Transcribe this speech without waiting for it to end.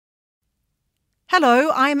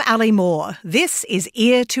Hello, I'm Ali Moore. This is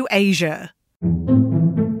Ear to Asia.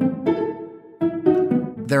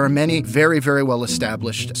 There are many very, very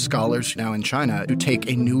well-established scholars now in China who take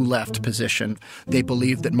a new left position. They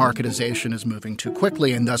believe that marketization is moving too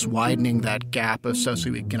quickly and thus widening that gap of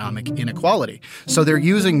socioeconomic inequality. So they're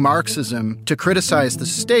using Marxism to criticize the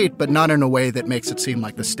state, but not in a way that makes it seem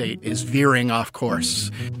like the state is veering off course.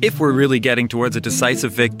 If we're really getting towards a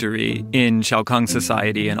decisive victory in Xiaokang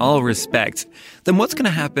society in all respects, then what's going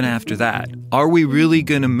to happen after that? Are we really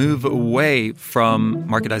going to move away from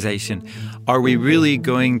marketization? Are we really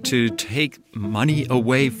going to take money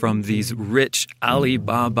away from these rich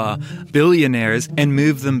Alibaba billionaires and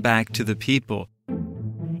move them back to the people?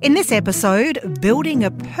 In this episode, Building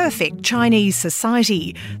a Perfect Chinese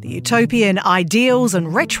Society, the utopian ideals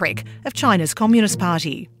and rhetoric of China's Communist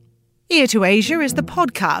Party. Ear to Asia is the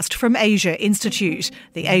podcast from Asia Institute,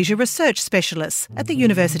 the Asia research specialists at the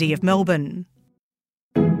University of Melbourne.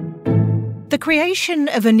 The creation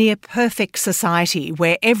of a near-perfect society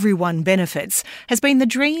where everyone benefits has been the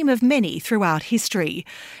dream of many throughout history.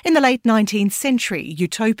 In the late 19th century,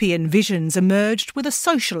 utopian visions emerged with a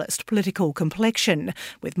socialist political complexion,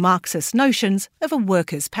 with Marxist notions of a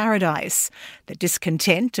workers' paradise. The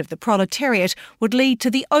discontent of the proletariat would lead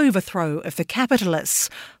to the overthrow of the capitalists,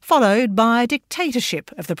 followed by a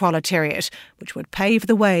dictatorship of the proletariat, which would pave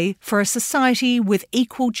the way for a society with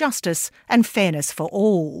equal justice and fairness for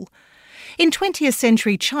all. In 20th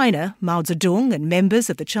century China, Mao Zedong and members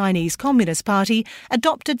of the Chinese Communist Party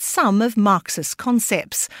adopted some of Marxist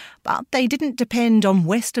concepts, but they didn't depend on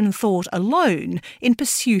Western thought alone in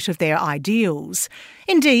pursuit of their ideals.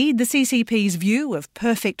 Indeed, the CCP's view of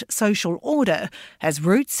perfect social order has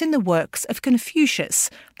roots in the works of Confucius,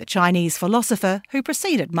 the Chinese philosopher who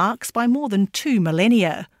preceded Marx by more than 2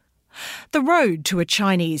 millennia. The road to a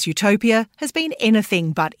Chinese utopia has been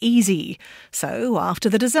anything but easy. So, after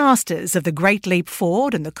the disasters of the Great Leap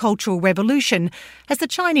Forward and the Cultural Revolution, has the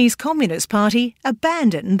Chinese Communist Party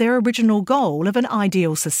abandoned their original goal of an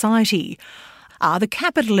ideal society? Are the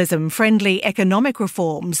capitalism-friendly economic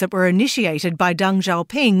reforms that were initiated by Deng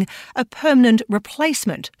Xiaoping a permanent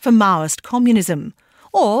replacement for Maoist communism?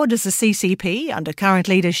 Or does the CCP, under current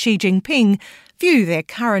leader Xi Jinping, view their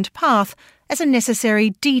current path as a necessary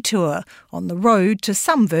detour on the road to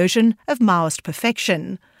some version of Maoist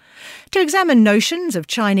perfection? To examine notions of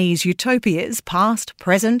Chinese utopias, past,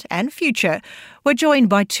 present and future, we're joined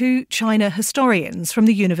by 2 China historians from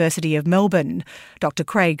the University of Melbourne, Dr.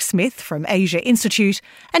 Craig Smith from Asia Institute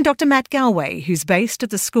and Dr. Matt Galway, who's based at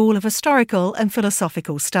the School of Historical and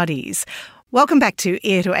Philosophical Studies. Welcome back to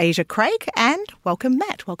Ear to Asia, Craig, and welcome,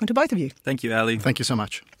 Matt. Welcome to both of you. Thank you, Ali. Thank you so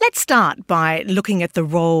much. Let's start by looking at the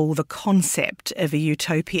role the concept of a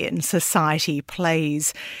utopian society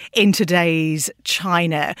plays in today's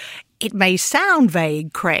China. It may sound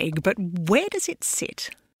vague, Craig, but where does it sit?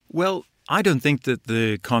 Well, I don't think that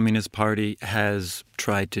the Communist Party has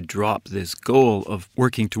tried to drop this goal of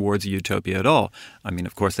working towards a utopia at all. I mean,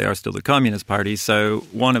 of course, they are still the Communist Party, so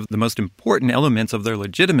one of the most important elements of their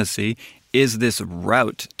legitimacy is this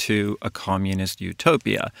route to a communist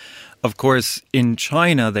utopia. Of course, in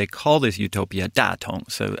China, they call this utopia datong.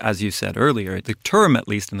 So as you said earlier, the term, at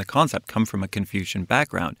least in the concept, come from a Confucian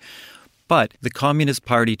background. But the Communist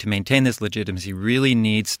Party, to maintain this legitimacy, really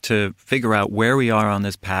needs to figure out where we are on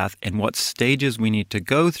this path and what stages we need to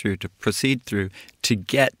go through, to proceed through, to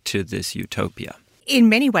get to this utopia. In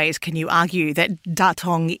many ways, can you argue that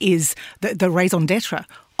datong is the raison d'etre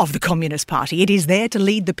of the Communist Party? It is there to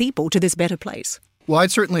lead the people to this better place. Well,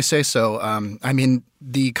 I'd certainly say so.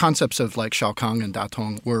 The concepts of like Xiaokang and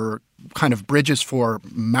datong were kind of bridges for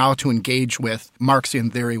Mao to engage with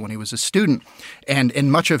Marxian theory when he was a student. And in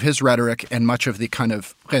much of his rhetoric and much of the kind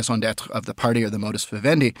of raison d'etre of the party, or the modus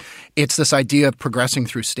vivendi, it's this idea of progressing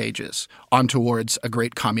through stages on towards a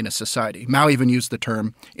great communist society. Mao even used the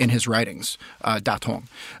term in his writings, datong,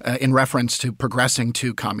 in reference to progressing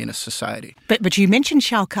to communist society. But you mentioned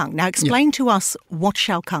Xiaokang. Now explain to us what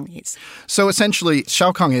Xiaokang is. So essentially,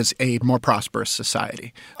 Xiaokang is a more prosperous society.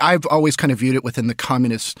 I've always kind of viewed it within the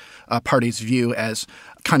Communist Party's view as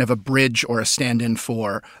kind of a bridge or a stand-in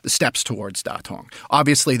for the steps towards datong.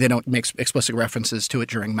 Obviously, they don't make explicit references to it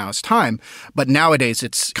during Mao's time, but nowadays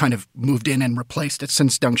it's kind of moved in and replaced it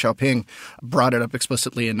since Deng Xiaoping brought it up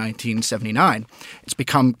explicitly in 1979. It's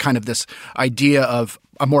become kind of this idea of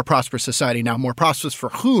a more prosperous society. Now, more prosperous for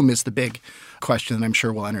whom is the big question that I'm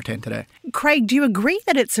sure we'll entertain today. Craig, do you agree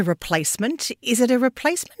that it's a replacement? Is it a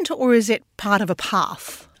replacement or is it part of a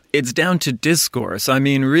path? It's down to discourse. I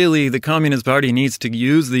mean, really, the Communist Party needs to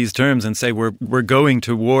use these terms and say we're going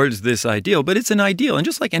towards this ideal. But it's an ideal. And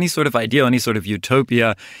just like any sort of ideal, any sort of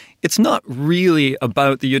utopia, it's not really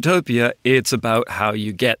about the utopia. It's about how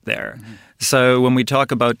you get there. Mm-hmm. So when we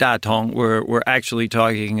talk about Datong, we're actually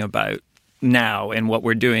talking about now and what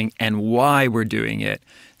we're doing and why we're doing it.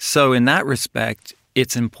 So in that respect,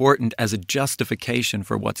 it's important as a justification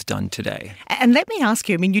for what's done today. And let me ask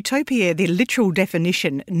you, I mean, utopia, the literal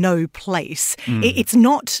definition, no place, it's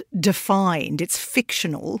not defined, it's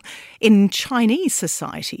fictional. In Chinese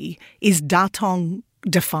society, is Datong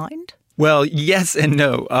defined? Well, yes and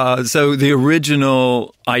no. So the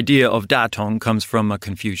original idea of Datong comes from a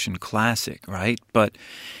Confucian classic, right? But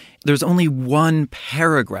there's only one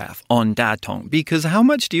paragraph on Datong because how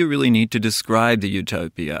much do you really need to describe the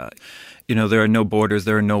utopia? You know, there are no borders,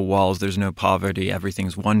 there are no walls, there's no poverty,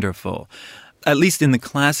 everything's wonderful. At least in the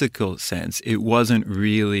classical sense, it wasn't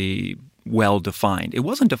really well defined. It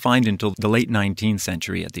wasn't defined until the late 19th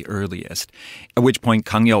century at the earliest, at which point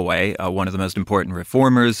Kang Youwei, one of the most important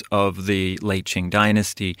reformers of the late Qing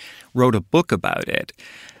dynasty, wrote a book about it.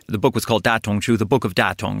 The book was called Datong Chu, the Book of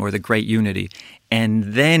Datong, or the Great Unity. And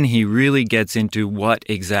then he really gets into what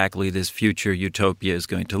exactly this future utopia is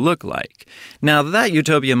going to look like. Now, that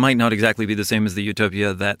utopia might not exactly be the same as the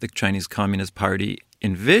utopia that the Chinese Communist Party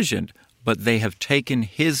envisioned, but they have taken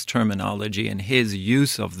his terminology and his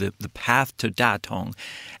use of the path to Datong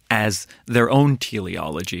as their own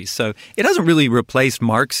teleology. So it hasn't really replaced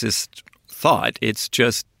Marxist thought. It's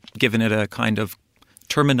just given it a kind of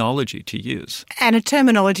terminology to use. And a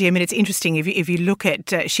terminology, I mean, it's interesting if you look at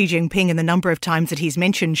Xi Jinping and the number of times that he's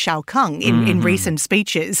mentioned Shaokang in recent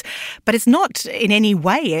speeches, but it's not in any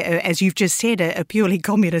way, as you've just said, a purely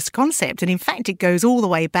communist concept. And in fact, it goes all the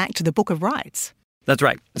way back to the Book of Rights. That's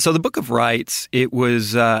right. So the Book of Rights, it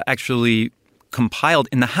was actually compiled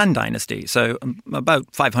in the Han Dynasty, so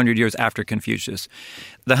about 500 years after Confucius.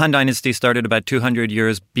 The Han Dynasty started about 200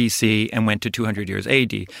 years BC and went to 200 years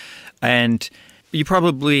AD. And you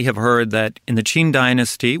probably have heard that in the Qin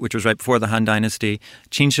Dynasty, which was right before the Han Dynasty,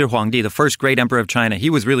 Qin Shi Huangdi, the first great emperor of China, he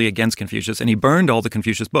was really against Confucius and he burned all the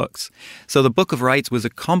Confucius books. So the Book of Rights was a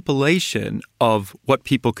compilation of what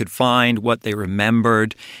people could find, what they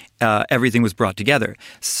remembered. Everything was brought together.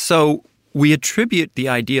 So we attribute the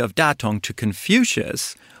idea of Datong to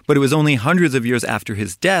Confucius, but it was only hundreds of years after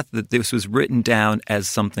his death that this was written down as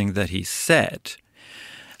something that he said.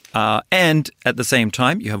 And at the same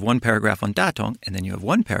time, you have one paragraph on Datong, and then you have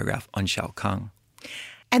one paragraph on Shaokang.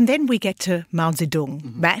 And then we get to Mao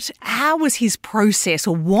Zedong. Matt, how was his process,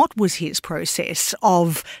 or what was his process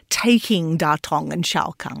of taking Datong and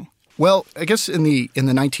Shaokang? Well, I guess in the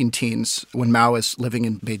 19-teens, when Mao is living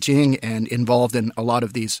in Beijing and involved in a lot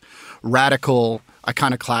of these radical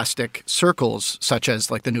iconoclastic circles, such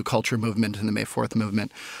as like the New Culture movement and the May 4th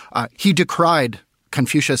movement, he decried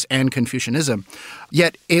Confucius and Confucianism.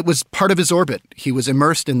 Yet it was part of his orbit. He was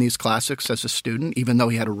immersed in these classics as a student, even though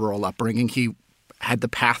he had a rural upbringing. He had the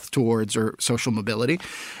path towards social mobility.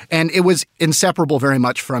 And it was inseparable very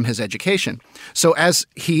much from his education. So as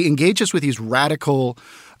he engages with these radical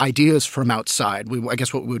ideas from outside, I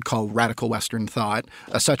guess what we would call radical Western thought,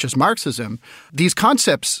 such as Marxism, these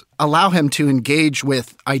concepts allow him to engage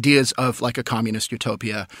with ideas of like a communist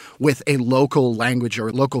utopia with a local language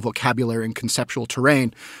or local vocabulary and conceptual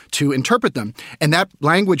terrain to interpret them. And that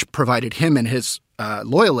language provided him and his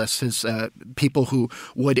loyalists, his people who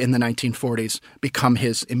would in the 1940s become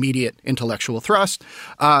his immediate intellectual thrust,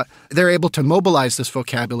 they're able to mobilize this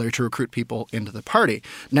vocabulary to recruit people into the party.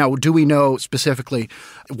 Now, do we know specifically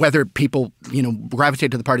whether people,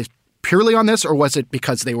 gravitated to the parties purely on this, or was it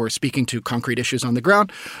because they were speaking to concrete issues on the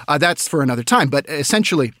ground? That's for another time. But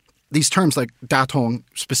essentially, these terms like Datong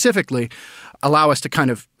specifically allow us to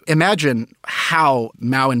kind of imagine how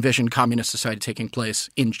Mao envisioned communist society taking place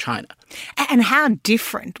in China. And how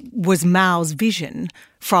different was Mao's vision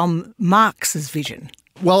from Marx's vision?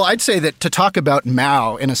 Well, I'd say that to talk about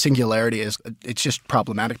Mao in a singularity it's just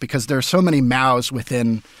problematic because there are so many Maos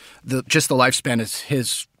within just the lifespan as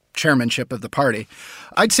his chairmanship of the party.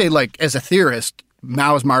 I'd say, like, as a theorist,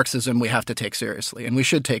 Mao's Marxism we have to take seriously, and we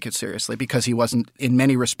should take it seriously because he wasn't, in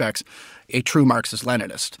many respects, a true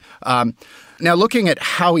Marxist-Leninist. Now, looking at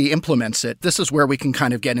how he implements it, this is where we can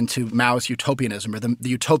kind of get into Mao's utopianism, or the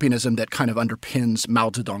utopianism that kind of underpins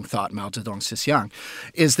Mao Zedong thought, Mao Zedong Xixiang,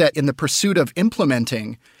 is that in the pursuit of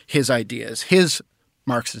implementing his ideas, his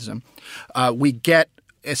Marxism, we get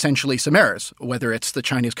essentially some errors, whether it's the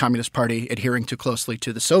Chinese Communist Party adhering too closely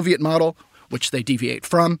to the Soviet model, which they deviate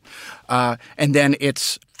from. And then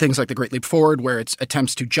it's things like the Great Leap Forward, where it's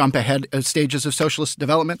attempts to jump ahead of stages of socialist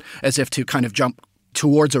development as if to kind of jump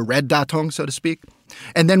towards a red Datong, so to speak.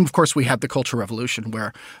 And then, of course, we have the Cultural Revolution,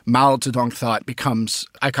 where Mao Zedong thought becomes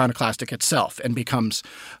iconoclastic itself and becomes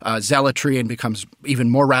zealotry and becomes even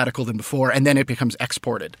more radical than before, and then it becomes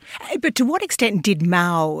exported. But to what extent did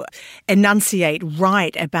Mao enunciate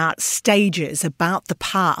right about stages, about the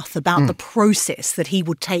path, about the process that he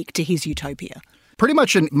would take to his utopia? Pretty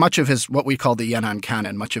much in much of his, what we call the Yan'an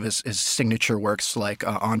Canon, much of his signature works like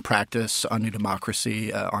On Practice, On New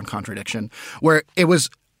Democracy, On Contradiction, where it was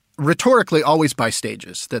rhetorically always by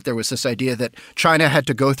stages, that there was this idea that China had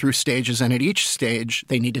to go through stages, and at each stage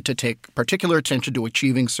they needed to take particular attention to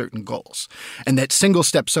achieving certain goals, and that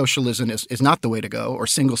single-step socialism is not the way to go, or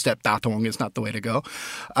single-step Datong is not the way to go.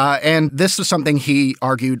 And this is something he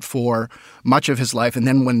argued for much of his life, and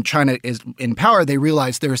then when China is in power, they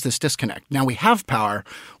realized there is this disconnect. Now we have power,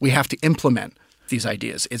 we have to implement these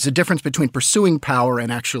ideas. It's a difference between pursuing power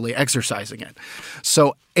and actually exercising it.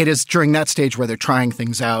 So it is during that stage where they're trying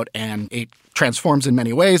things out, and it transforms in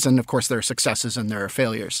many ways. And of course, there are successes and there are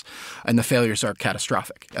failures. And the failures are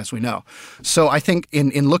catastrophic, as we know. So I think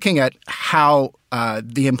in looking at how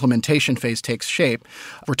the implementation phase takes shape,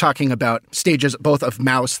 we're talking about stages both of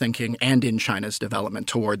Mao's thinking and in China's development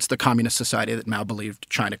towards the communist society that Mao believed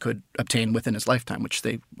China could obtain within his lifetime, which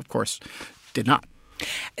they, of course, did not.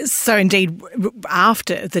 So indeed,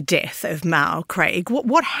 after the death of Mao, Craig,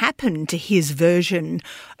 what happened to his version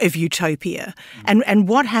of utopia? And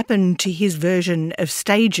what happened to his version of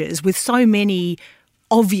stages with so many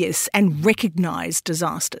obvious and recognised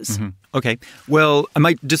disasters? Mm-hmm. Okay. Well, I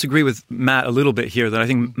might disagree with Matt a little bit here, that I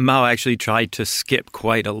think Mao actually tried to skip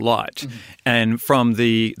quite a lot. Mm-hmm. And from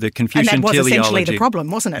the Confucian teleology... And that was essentially the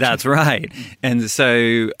problem, wasn't it? That's right. And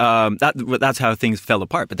so that's how things fell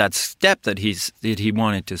apart. But that step that he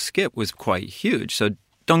wanted to skip was quite huge. So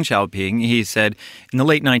Deng Xiaoping, he said, in the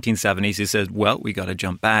late 1970s, he said, well, we got to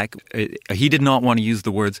jump back. He did not want to use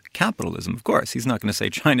the words capitalism, of course. He's not going to say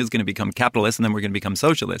China's going to become capitalist and then we're going to become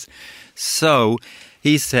socialist. So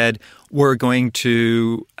he said, we're going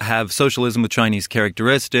to have socialism with Chinese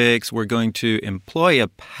characteristics. We're going to employ a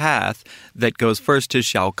path that goes first to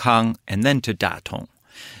Xiaokang and then to Datong.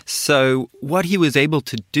 So what he was able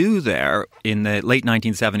to do there in the late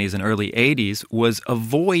 1970s and early 80s was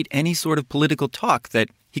avoid any sort of political talk that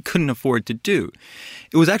he couldn't afford to do.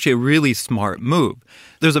 It was actually a really smart move.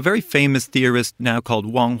 There's a very famous theorist now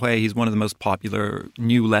called Wang Hui. He's one of the most popular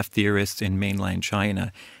new left theorists in mainland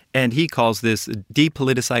China. And he calls this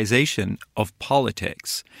depoliticization of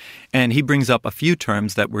politics. And he brings up a few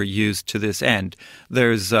terms that were used to this end.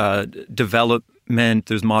 There's development,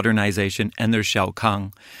 there's modernization, and there's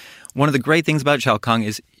Xiaokang. One of the great things about Xiaokang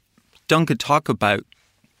is Deng could talk about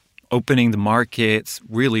opening the markets,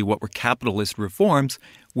 really what were capitalist reforms,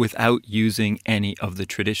 without using any of the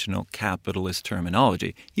traditional capitalist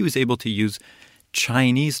terminology. He was able to use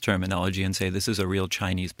Chinese terminology and say this is a real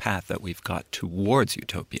Chinese path that we've got towards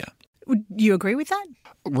utopia. Would you agree with that?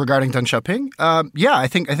 Regarding Deng Xiaoping? Yeah, I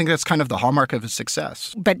think that's kind of the hallmark of his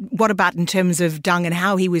success. But what about in terms of Deng and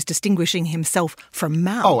how he was distinguishing himself from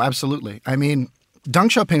Mao? Oh, absolutely. I mean, Deng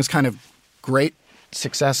Xiaoping's kind of great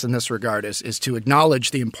success in this regard is to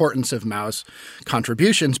acknowledge the importance of Mao's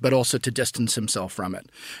contributions, but also to distance himself from it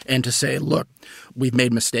and to say, look, we've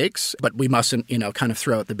made mistakes, but we mustn't, kind of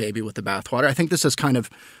throw out the baby with the bathwater. I think this is kind of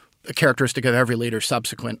a characteristic of every leader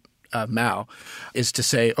subsequent Mao, is to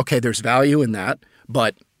say, okay, there's value in that,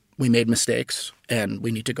 but we made mistakes and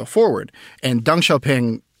we need to go forward. And Deng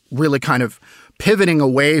Xiaoping really kind of pivoting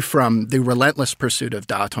away from the relentless pursuit of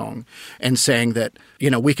Datong and saying that,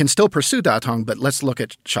 we can still pursue Datong, but let's look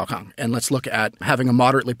at Xiaokang and let's look at having a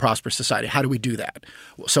moderately prosperous society. How do we do that?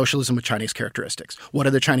 Socialism with Chinese characteristics. What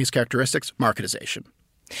are the Chinese characteristics? Marketization.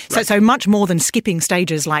 Right. So much more than skipping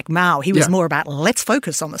stages like Mao, he was more about let's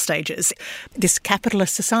focus on the stages. This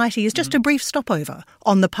capitalist society is just a brief stopover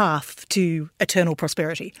on the path to eternal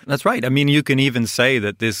prosperity. That's right. I mean, you can even say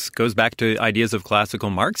that this goes back to ideas of classical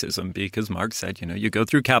Marxism, because Marx said, you go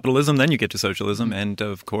through capitalism, then you get to socialism. And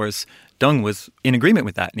of course, Deng was in agreement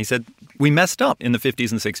with that. And he said, we messed up in the 50s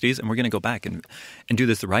and 60s, and we're going to go back and do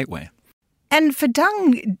this the right way. And for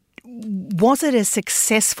Deng, was it a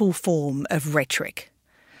successful form of rhetoric?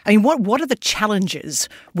 I mean, what are the challenges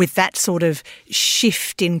with that sort of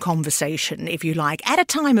shift in conversation, if you like, at a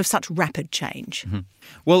time of such rapid change? Mm-hmm.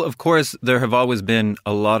 Well, of course, there have always been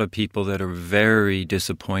a lot of people that are very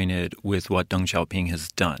disappointed with what Deng Xiaoping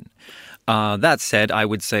has done. That said, I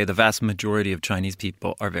would say the vast majority of Chinese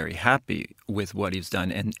people are very happy with what he's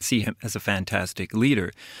done and see him as a fantastic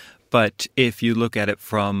leader. But if you look at it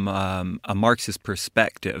from a Marxist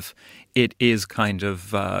perspective, it is kind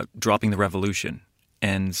of dropping the revolution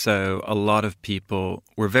And so a lot of people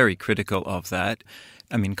were very critical of that.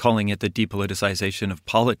 I mean, calling it the depoliticization of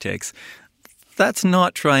politics, that's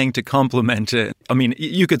not trying to complement it. I mean,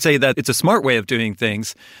 you could say that it's a smart way of doing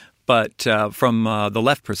things, but from the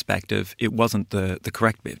left perspective, it wasn't the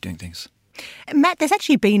correct way of doing things. Matt, there's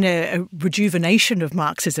actually been a rejuvenation of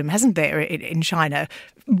Marxism, hasn't there, in China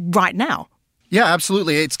right now? Yeah,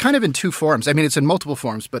 absolutely. It's kind of in two forms. I mean, it's in multiple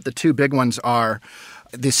forms, but the two big ones are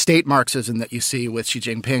the state Marxism that you see with Xi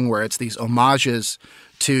Jinping, where it's these homages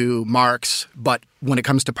to Marx, but when it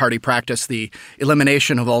comes to party practice, the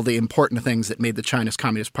elimination of all the important things that made the Chinese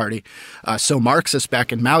Communist Party so Marxist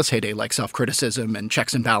back in Mao's heyday, like self-criticism and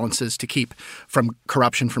checks and balances to keep from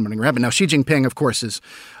corruption from running rampant. Now, Xi Jinping, of course, is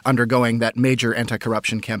undergoing that major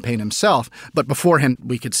anti-corruption campaign himself, but before him,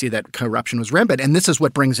 we could see that corruption was rampant. And this is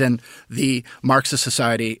what brings in the Marxist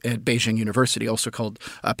Society at Beijing University, also called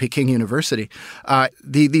Peking University.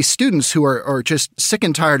 These students who are just sick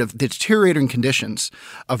and tired of the deteriorating conditions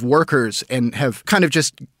of workers and have kind of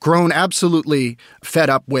just grown absolutely fed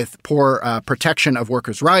up with poor protection of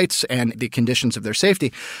workers' rights and the conditions of their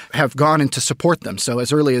safety, have gone in to support them. So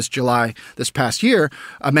as early as July this past year,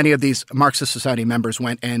 many of these Marxist Society members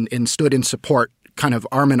went and stood in support, kind of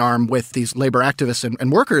arm in arm with these labor activists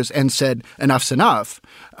and workers, and said, enough's enough.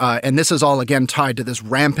 And this is all, again, tied to this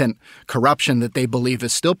rampant corruption that they believe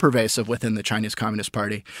is still pervasive within the Chinese Communist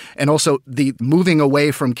Party. And also the moving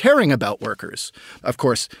away from caring about workers. Of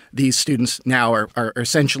course, these students now are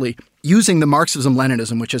essentially using the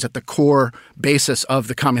Marxism-Leninism, which is at the core basis of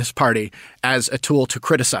the Communist Party, as a tool to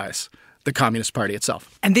criticize the Communist Party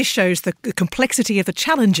itself. And this shows the complexity of the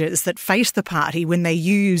challenges that face the party when they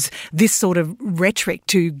use this sort of rhetoric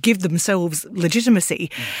to give themselves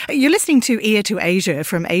legitimacy. You're listening to Ear to Asia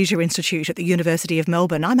from Asia Institute at the University of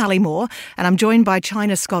Melbourne. I'm Ali Moore, and I'm joined by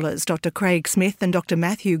China scholars Dr. Craig Smith and Dr.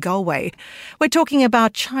 Matthew Galway. We're talking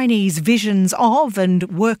about Chinese visions of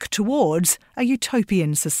and work towards a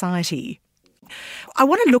utopian society. I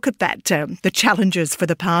want to look at that, the challenges for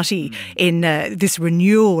the party in this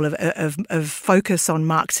renewal of focus on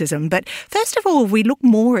Marxism. But first of all, we look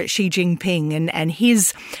more at Xi Jinping and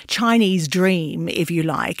his Chinese dream, if you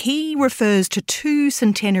like. He refers to two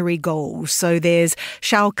centenary goals. So there's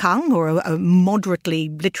Xiaokang, or a moderately,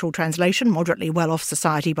 literal translation, moderately well-off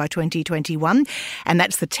society by 2021. And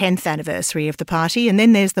that's the 10th anniversary of the party. And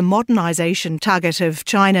then there's the modernisation target of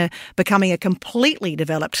China becoming a completely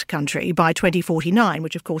developed country by 2049,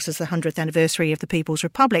 which of course is the 100th anniversary of the People's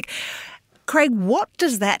Republic. Craig, what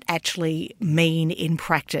does that actually mean in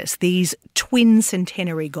practice, these twin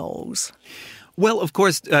centenary goals? Well, of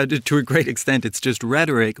course, to a great extent, it's just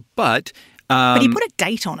rhetoric, but he put a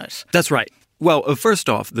date on it. That's right. Well, first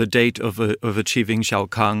off, the date of achieving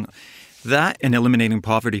Xiaokang, that and eliminating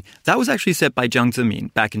poverty, that was actually set by Jiang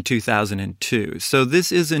Zemin back in 2002. So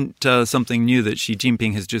this isn't something new that Xi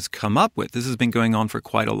Jinping has just come up with. This has been going on for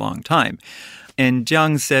quite a long time. And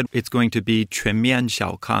Jiang said it's going to be 全面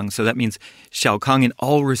小康. So that means 小康 in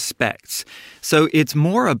all respects. So it's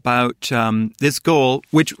more about this goal,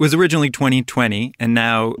 which was originally 2020. And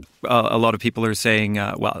now a lot of people are saying,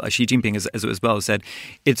 Xi Jinping as well said,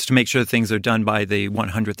 it's to make sure things are done by the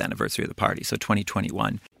 100th anniversary of the party. So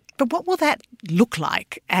 2021. But what will that look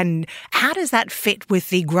like? And how does that fit with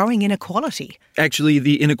the growing inequality? Actually,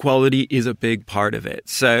 the inequality is a big part of it.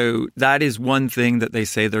 So that is one thing that they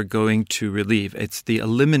say they're going to relieve. It's the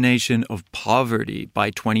elimination of poverty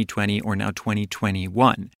by 2020 or now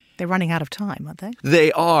 2021. They're running out of time, aren't they?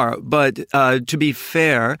 They are. But to be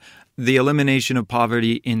fair, the elimination of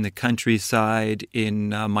poverty in the countryside, in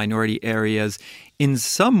minority areas, in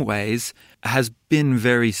some ways has been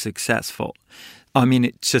very successful. I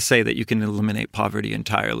mean, to say that you can eliminate poverty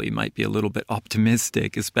entirely might be a little bit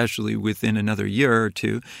optimistic, especially within another year or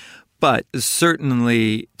two. But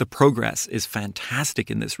certainly the progress is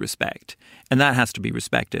fantastic in this respect, and that has to be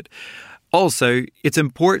respected. Also, it's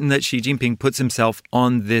important that Xi Jinping puts himself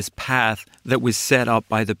on this path that was set up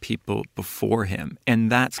by the people before him,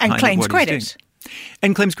 and that's kind of what he's doing.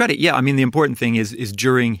 And claims credit. Yeah, I mean, the important thing is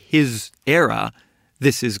during his era,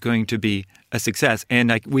 this is going to be a success.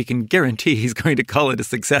 And we can guarantee he's going to call it a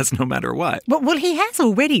success no matter what. Well, he has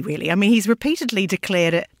already, really. I mean, he's repeatedly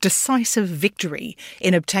declared a decisive victory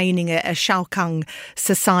in obtaining a Xiaokang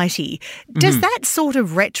society. Does that sort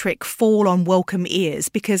of rhetoric fall on welcome ears?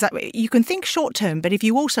 Because you can think short term, but if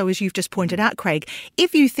you also, as you've just pointed out, Craig,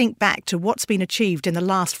 if you think back to what's been achieved in the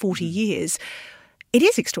last 40 years, it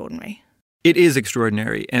is extraordinary. It is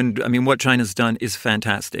extraordinary. And I mean, what China's done is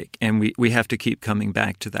fantastic. And we have to keep coming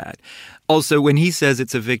back to that. Also, when he says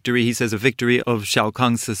it's a victory, he says a victory of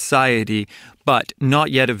Shaokang society, but not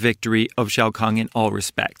yet a victory of Shaokang in all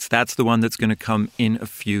respects. That's the one that's going to come in a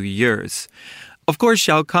few years. Of course,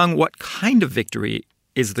 Shaokang, what kind of victory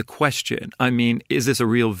is the question? I mean, is this a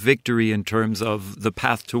real victory in terms of the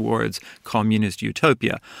path towards communist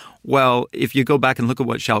utopia? Well, if you go back and look at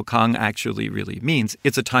what Shaokang actually really means,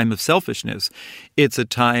 it's a time of selfishness. It's a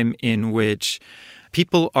time in which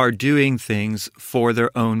people are doing things for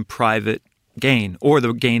their own private gain or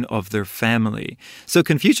the gain of their family. So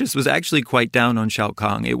Confucius was actually quite down on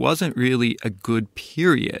Shaokang. It wasn't really a good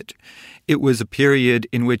period. It was a period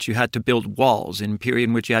in which you had to build walls, in a period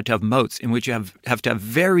in which you had to have moats, in which you have to have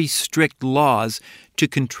very strict laws to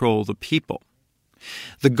control the people.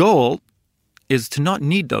 The goal is to not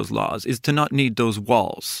need those laws, is to not need those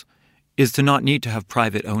walls, is to not need to have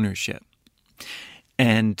private ownership.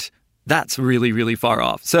 And that's really, really far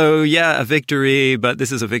off. So, yeah, a victory, but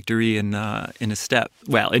this is a victory in a step.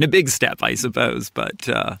 Well, in a big step, I suppose, but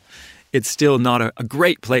it's still not a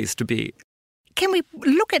great place to be. Can we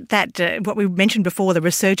look at that, what we mentioned before, the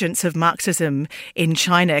resurgence of Marxism in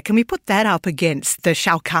China? Can we put that up against the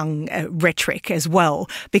Shaokang rhetoric as well?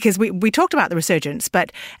 Because we talked about the resurgence,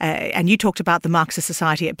 but and you talked about the Marxist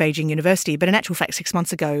Society at Beijing University, but in actual fact, 6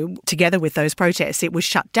 months ago, together with those protests, it was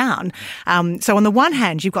shut down. So on the one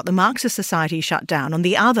hand, you've got the Marxist Society shut down. On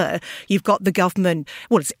the other, you've got the government,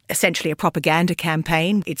 well, it's essentially a propaganda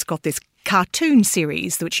campaign. It's got this cartoon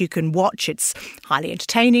series which you can watch. It's highly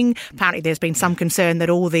entertaining. Apparently there's been some concern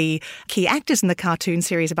that all the key actors in the cartoon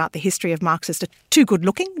series about the history of Marxists are too good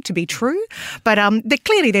looking to be true. But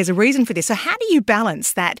clearly there's a reason for this. So how do you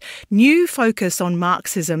balance that new focus on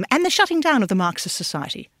Marxism and the shutting down of the Marxist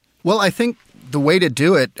Society? Well, I think the way to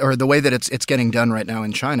do it, or the way that it's getting done right now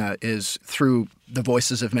in China, is through the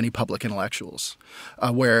voices of many public intellectuals,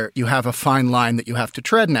 where you have a fine line that you have to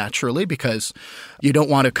tread naturally because you don't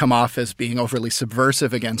want to come off as being overly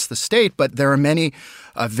subversive against the state. But there are many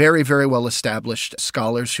very, very well-established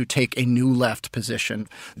scholars who take a new left position.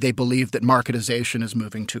 They believe that marketization is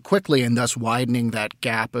moving too quickly and thus widening that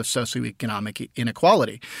gap of socioeconomic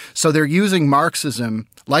inequality. So they're using Marxism,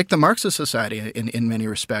 like the Marxist Society in many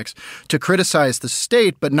respects, to criticize the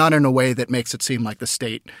state, but not in a way that makes it seem like the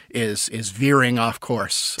state is veering off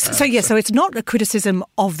course. So it's not a criticism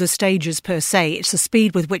of the stages per se. It's the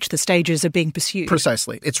speed with which the stages are being pursued.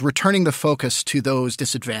 Precisely. It's returning the focus to those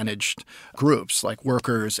disadvantaged groups like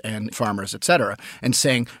workers and farmers, et cetera, and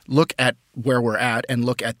saying, look at where we're at and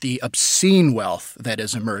look at the obscene wealth that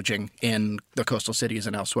is emerging in the coastal cities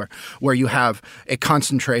and elsewhere, where you have a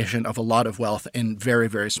concentration of a lot of wealth in very,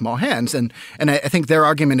 very small hands. And I think their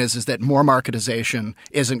argument is that more marketization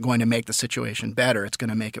isn't going to make the situation better. It's going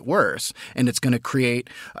to make it worse. And it's going to create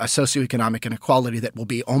a socioeconomic inequality that will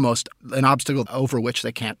be almost an obstacle over which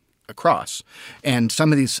they can't across. And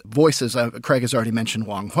some of these voices, Craig has already mentioned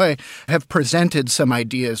Wang Hui, have presented some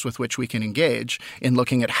ideas with which we can engage in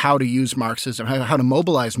looking at how to use Marxism, how to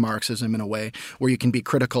mobilize Marxism in a way where you can be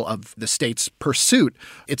critical of the state's pursuit,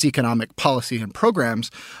 its economic policy and programs,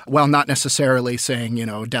 while not necessarily saying,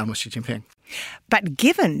 down with Xi Jinping. But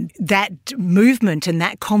given that movement and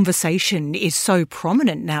that conversation is so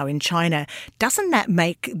prominent now in China, doesn't that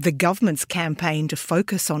make the government's campaign to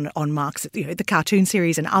focus on Marx, the cartoon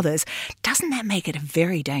series and others, doesn't that make it a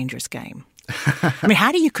very dangerous game? I mean,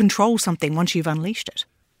 how do you control something once you've unleashed it?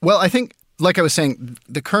 Well, I think, like I was saying,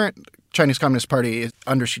 the current Chinese Communist Party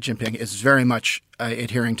under Xi Jinping is very much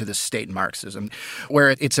adhering to the state Marxism,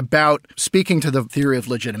 where it's about speaking to the theory of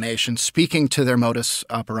legitimation, speaking to their modus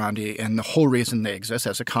operandi and the whole reason they exist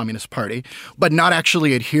as a communist party, but not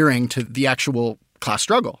actually adhering to the actual class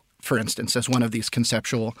struggle, for instance, as one of these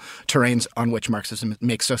conceptual terrains on which Marxism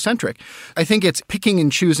makes so centric. I think it's picking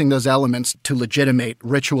and choosing those elements to legitimate,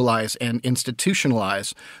 ritualize, and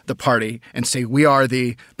institutionalize the party and say, we are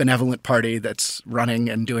the benevolent party that's running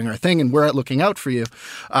and doing our thing, and we're looking out for you,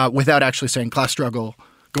 without actually saying class struggle,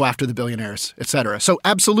 go after the billionaires, et cetera. So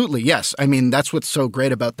absolutely, yes. I mean, that's what's so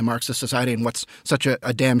great about the Marxist Society and what's such a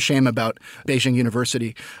damn shame about Beijing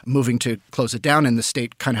University moving to close it down and the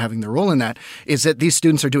state kind of having the role in that, is that these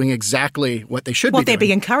students are doing exactly what they should be doing. What they're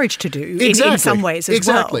being encouraged to do in some ways as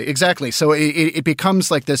well. Exactly. So it becomes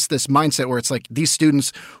like this mindset where it's like these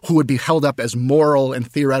students who would be held up as moral and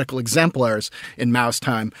theoretical exemplars in Mao's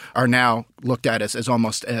time are now looked at as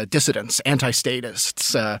almost dissidents,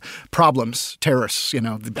 anti-statists, problems, terrorists,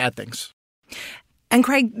 the bad things. And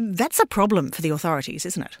Craig, that's a problem for the authorities,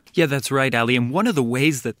 isn't it? Yeah, that's right, Ali. And one of the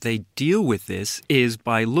ways that they deal with this is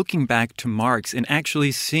by looking back to Marx and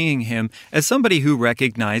actually seeing him as somebody who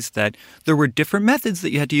recognized that there were different methods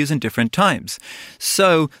that you had to use in different times.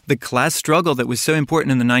 So the class struggle that was so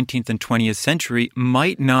important in the 19th and 20th century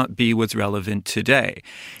might not be what's relevant today.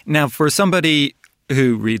 Now, for somebody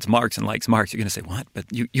who reads Marx and likes Marx, you're going to say, what? But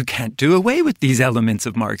you can't do away with these elements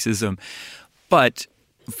of Marxism. But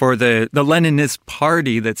for the Leninist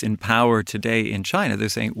party that's in power today in China, they're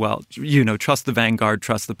saying, well, trust the vanguard,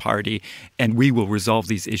 trust the party, and we will resolve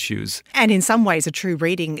these issues. And in some ways, a true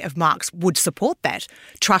reading of Marx would support that.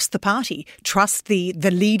 Trust the party, trust the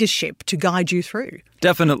leadership to guide you through.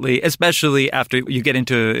 Definitely, especially after you get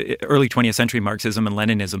into early 20th century Marxism and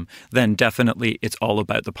Leninism, then definitely it's all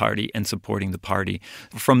about the party and supporting the party.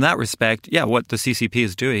 From that respect, yeah, what the CCP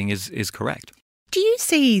is doing is correct. Do you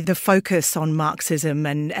see the focus on Marxism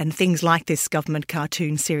and things like this government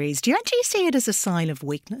cartoon series, do you actually see it as a sign of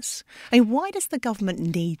weakness? I mean, why does the government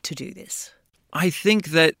need to do this? I think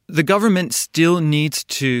that the government still needs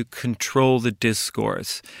to control the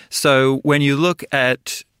discourse. So when you look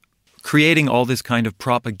at creating all this kind of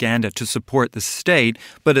propaganda to support the state,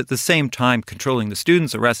 but at the same time controlling the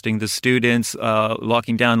students, arresting the students,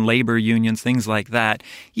 locking down labor unions, things like that.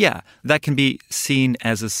 Yeah, that can be seen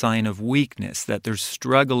as a sign of weakness, that they're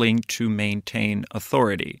struggling to maintain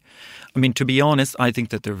authority. I mean, to be honest, I think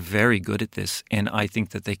that they're very good at this, and I think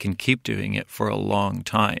that they can keep doing it for a long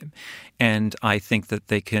time. And I think that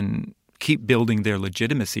they can keep building their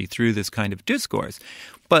legitimacy through this kind of discourse.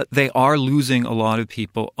 But they are losing a lot of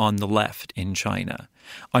people on the left in China.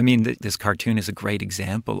 I mean, this cartoon is a great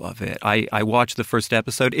example of it. I watched the first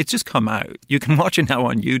episode. It's just come out. You can watch it now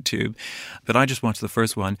on YouTube. But I just watched the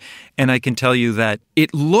first one. And I can tell you that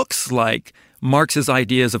it looks like Marx's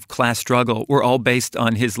ideas of class struggle were all based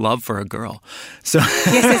on his love for a girl. So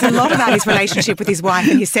yes, there's a lot about his relationship with his wife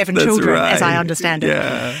and his 7 children, right. as I understand it.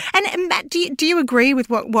 Yeah. And Matt, do you agree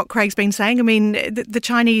with what Craig's been saying? I mean, the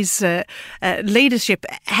Chinese leadership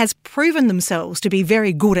has proven themselves to be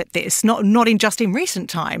very good at this, not just in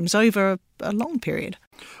recent times, over a long period.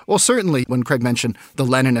 Well, certainly when Craig mentioned the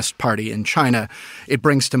Leninist party in China, it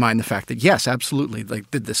brings to mind the fact that, yes, absolutely,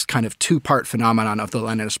 like this kind of two-part phenomenon of the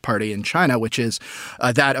Leninist party in China, which is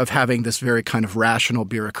that of having this very kind of rational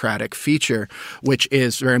bureaucratic feature, which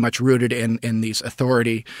is very much rooted in these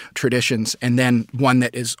authority traditions, and then one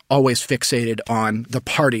that is always fixated on the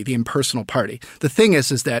party, the impersonal party. The thing is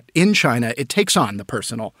that in China, it takes on the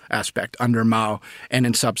personal aspect under Mao and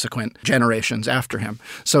in subsequent generations after him.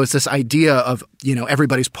 So it's this idea of,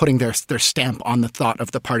 everybody's putting their stamp on the thought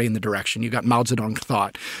of the party and the direction. You got Mao Zedong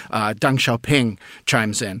thought, Deng Xiaoping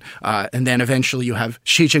chimes in, and then eventually you have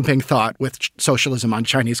Xi Jinping thought with socialism on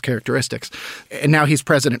Chinese characteristics, and now he's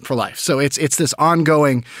president for life. So it's this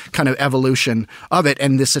ongoing kind of evolution of it,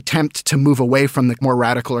 and this attempt to move away from the more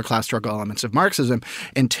radical or class struggle elements of Marxism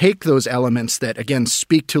and take those elements that again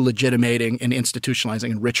speak to legitimating and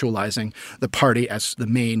institutionalizing and ritualizing the party as the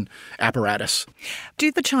main apparatus.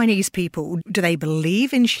 Do the Chinese people, do they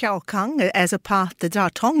believe in Xiaokang as a path to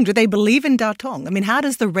Datong? Do they believe in Datong? I mean, how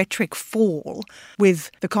does the rhetoric fall with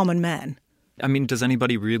the common man? I mean, does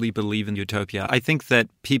anybody really believe in utopia? I think that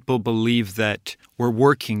people believe that we're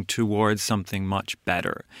working towards something much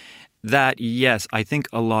better. That, yes, I think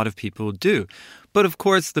a lot of people do. But of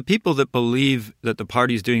course, the people that believe that the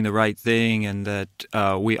party's doing the right thing and that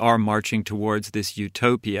we are marching towards this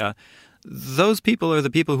utopia, those people are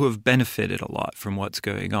the people who have benefited a lot from what's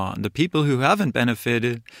going on. The people who haven't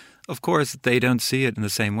benefited, of course, they don't see it in the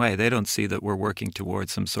same way. They don't see that we're working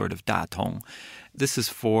towards some sort of datong. This is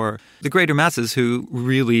for the greater masses who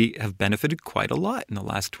really have benefited quite a lot in the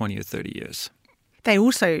last 20 or 30 years. They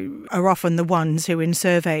also are often the ones who in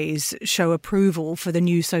surveys show approval for the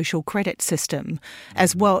new social credit system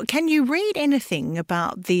as well. Can you read anything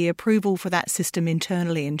about the approval for that system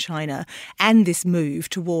internally in China and this move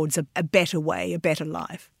towards a better way, a better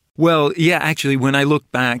life? Well, yeah, actually, when I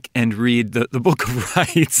look back and read the Book of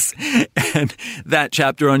Rights and that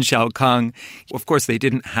chapter on Xiaokang, of course, they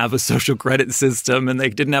didn't have a social credit system and they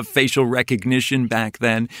didn't have facial recognition back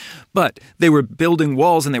then, but they were building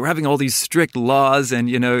walls and they were having all these strict laws and,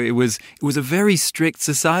 it was a very strict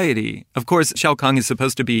society. Of course, Xiaokang is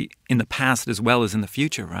supposed to be in the past as well as in the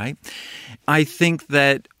future, right? I think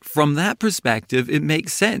that from that perspective, it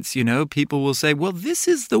makes sense. People will say, well, this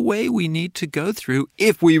is the way we need to go through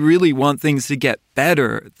if we really want things to get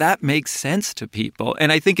better. That makes sense to people.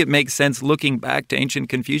 And I think it makes sense looking back to ancient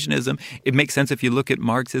Confucianism. It makes sense if you look at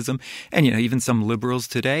Marxism and, even some liberals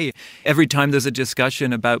today. Every time there's a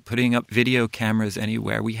discussion about putting up video cameras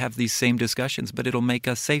anywhere, we have these same discussions, but it'll make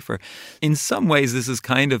us safer. In some ways, this is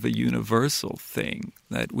kind of a universal thing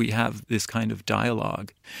that we have this kind of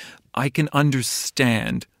dialogue. I can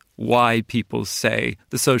understand why people say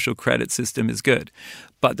the social credit system is good,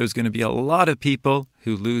 but there's going to be a lot of people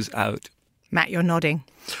who lose out. Matt, you're nodding.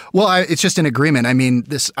 Well, it's just an agreement. I mean,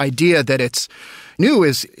 this idea that it's new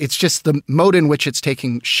it's just the mode in which it's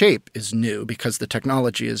taking shape is new because the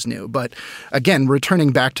technology is new. But again,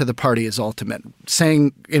 returning back to the party is ultimate.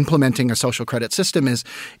 Saying implementing a social credit system is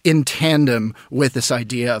in tandem with this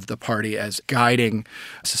idea of the party as guiding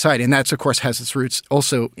society. And that, of course, has its roots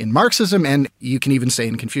also in Marxism, and you can even say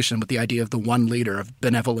in Confucianism with the idea of the one leader, of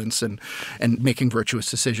benevolence and making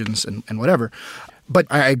virtuous decisions and whatever. But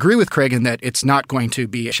I agree with Craig in that it's not going to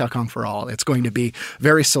be Xiaokang for all. It's going to be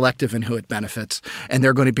very selective in who it benefits. And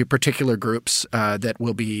there are going to be particular groups that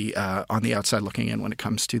will be on the outside looking in when it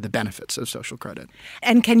comes to the benefits of social credit.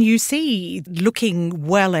 And can you see, looking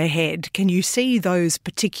well ahead, can you see those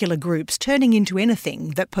particular groups turning into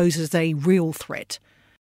anything that poses a real threat?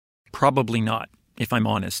 Probably not, if I'm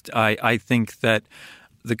honest. I think that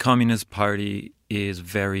the Communist Party is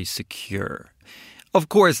very secure. Of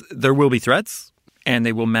course, there will be threats. And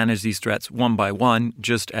they will manage these threats one by one,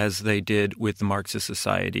 just as they did with the Marxist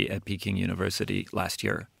Society at Peking University last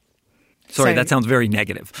year. Sorry, that sounds very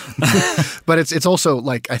negative. But it's also,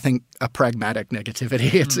 I think, a pragmatic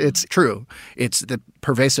negativity. It's true. It's the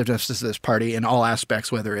pervasiveness of this party in all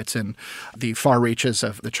aspects, whether it's in the far reaches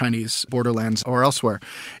of the Chinese borderlands or elsewhere.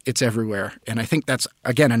 It's everywhere. And I think that's,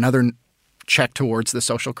 again, another check towards the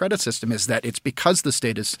social credit system is that it's because the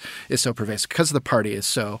state is so pervasive, because the party is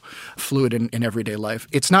so fluid in everyday life.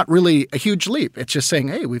 It's not really a huge leap. It's just saying,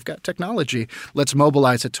 hey, we've got technology. Let's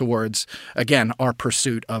mobilize it towards, again, our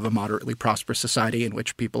pursuit of a moderately prosperous society in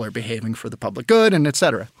which people are behaving for the public good and et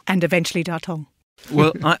cetera. And eventually Datong.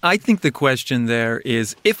 Well, I think the question there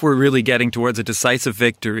is, if we're really getting towards a decisive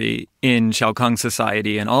victory in Xiaokang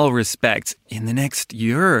society in all respects in the next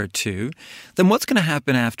year or two, then what's going to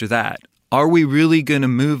happen after that? Are we really going to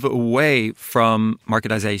move away from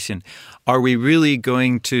marketization? Are we really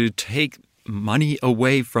going to take money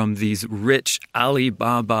away from these rich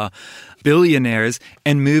Alibaba billionaires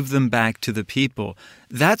and move them back to the people?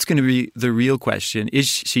 That's going to be the real question. Is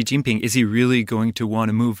Xi Jinping, is he really going to want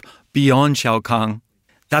to move beyond Xiaokang?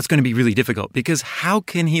 That's going to be really difficult because how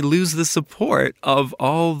can he lose the support of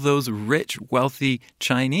all those rich, wealthy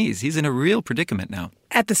Chinese? He's in a real predicament now.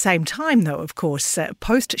 At the same time, though, of course,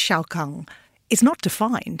 post-Xiaokang is not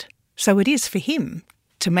defined. So it is for him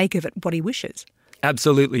to make of it what he wishes.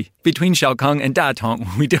 Absolutely. Between Xiaokang and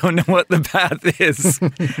Datong, we don't know what the path is.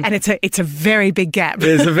 And it's a very big gap.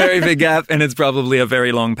 It's a very big gap, and it's probably a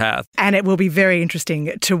very long path. And it will be very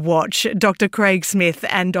interesting to watch. Dr. Craig Smith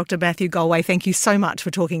and Dr. Matthew Galway, thank you so much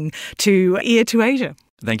for talking to Ear to Asia.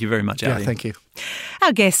 Thank you very much, Ali. Yeah, thank you.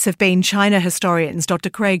 Our guests have been China historians Dr.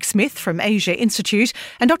 Craig Smith from Asia Institute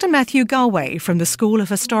and Dr. Matthew Galway from the School of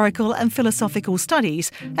Historical and Philosophical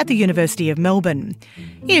Studies at the University of Melbourne.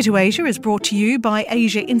 Ear to Asia is brought to you by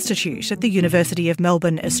Asia Institute at the University of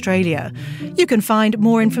Melbourne, Australia. You can find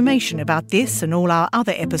more information about this and all our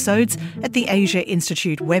other episodes at the Asia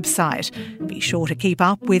Institute website. Be sure to keep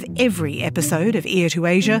up with every episode of Ear to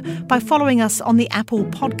Asia by following us on the Apple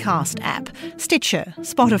Podcast app, Stitcher,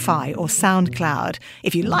 Spotify or SoundCloud.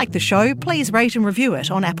 If you like the show, please rate and review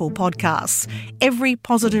it on Apple Podcasts. Every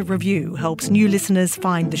positive review helps new listeners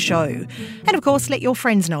find the show. And of course, let your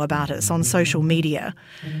friends know about us on social media.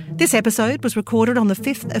 This episode was recorded on the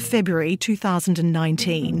 5th of February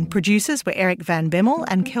 2019. Producers were Eric Van Bemmel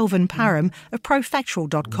and Kelvin Parham of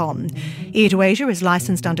profactual.com. Ear to Asia is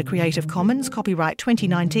licensed under Creative Commons, copyright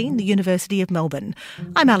 2019, the University of Melbourne.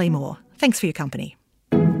 I'm Ali Moore. Thanks for your company.